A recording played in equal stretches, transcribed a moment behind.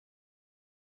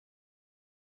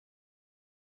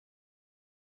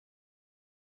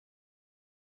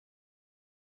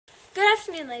Good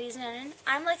afternoon, ladies and gentlemen.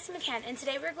 I'm Lexi McCann, and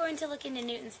today we're going to look into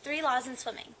Newton's 3 laws in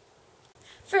swimming.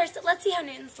 First, let's see how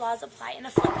Newton's laws apply in a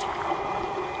flip turn.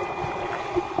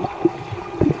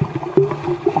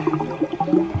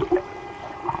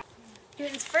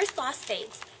 Newton's first law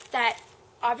states that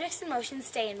objects in motion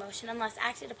stay in motion unless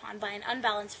acted upon by an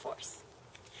unbalanced force.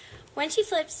 When she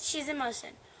flips, she's in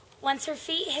motion. Once her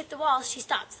feet hit the wall, she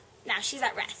stops. Now she's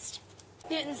at rest.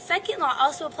 Newton's second law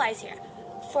also applies here.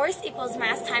 Force equals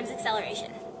mass times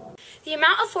acceleration. The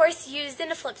amount of force used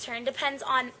in a flip turn depends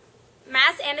on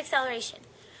mass and acceleration.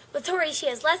 With Tori, she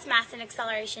has less mass and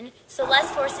acceleration, so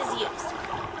less force is used.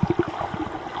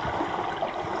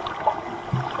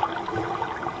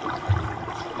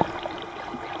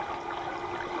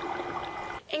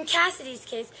 In Cassidy's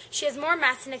case, she has more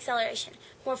mass and acceleration.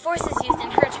 More force is used in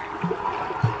her turn.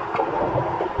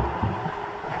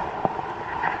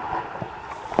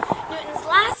 Newton's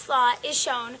last law is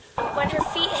shown when her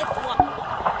feet hit the wall.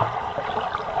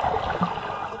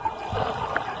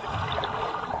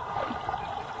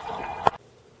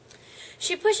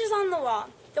 She pushes on the wall.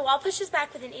 The wall pushes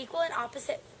back with an equal and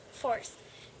opposite force.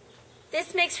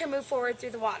 This makes her move forward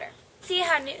through the water. See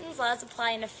how Newton's laws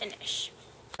apply in a finish.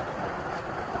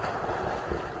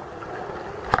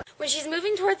 When she's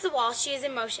moving towards the wall, she is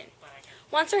in motion.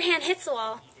 Once her hand hits the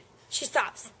wall, she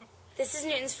stops. This is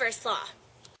Newton's first law.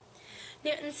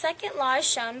 Newton's second law is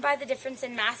shown by the difference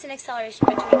in mass and acceleration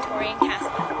between Tori and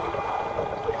Cassidy.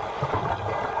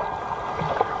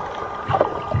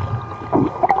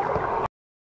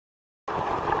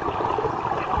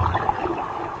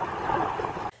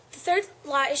 The third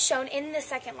law is shown in the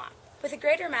second law. With a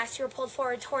greater mass, you are pulled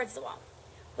forward towards the wall.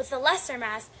 With a lesser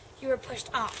mass, you are pushed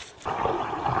off.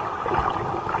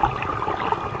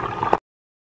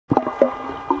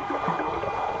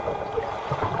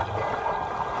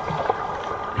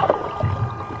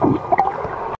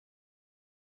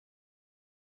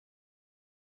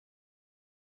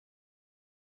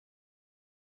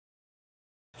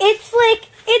 It's slick,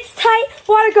 it's tight,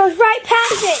 water goes right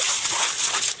past it.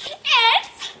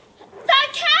 It's the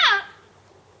cap!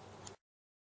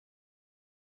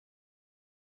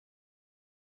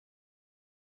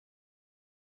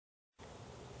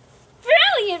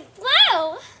 Brilliant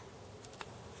blue!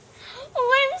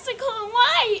 Whimsical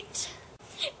white!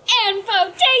 And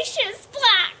bodacious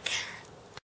black!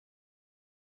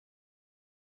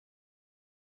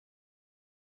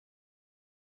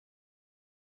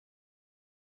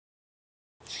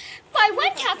 Buy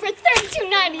one cap for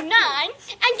 $32.99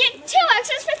 and get 2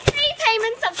 extras for 3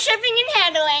 payments of shipping and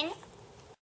handling.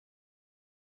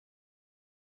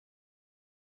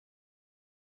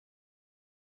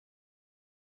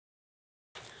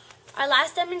 Our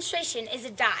last demonstration is a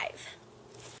dive.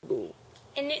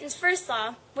 In Newton's first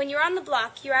law, when you're on the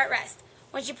block, you're at rest.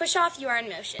 Once you push off, you are in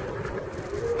motion.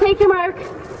 Take your mark.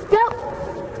 Go.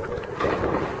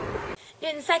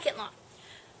 Newton's second law.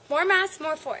 More mass,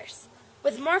 more force.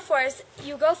 With more force,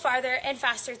 you go farther and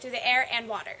faster through the air and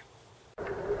water.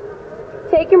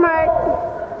 Take your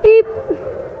mark. Beep.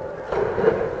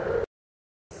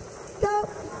 Go.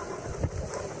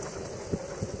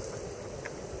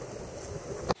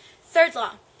 Third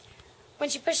law. When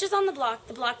she pushes on the block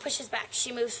pushes back.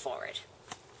 She moves forward.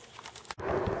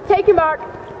 Take your mark.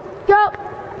 Go.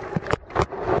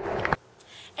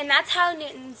 And that's how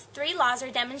Newton's 3 laws are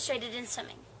demonstrated in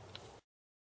swimming.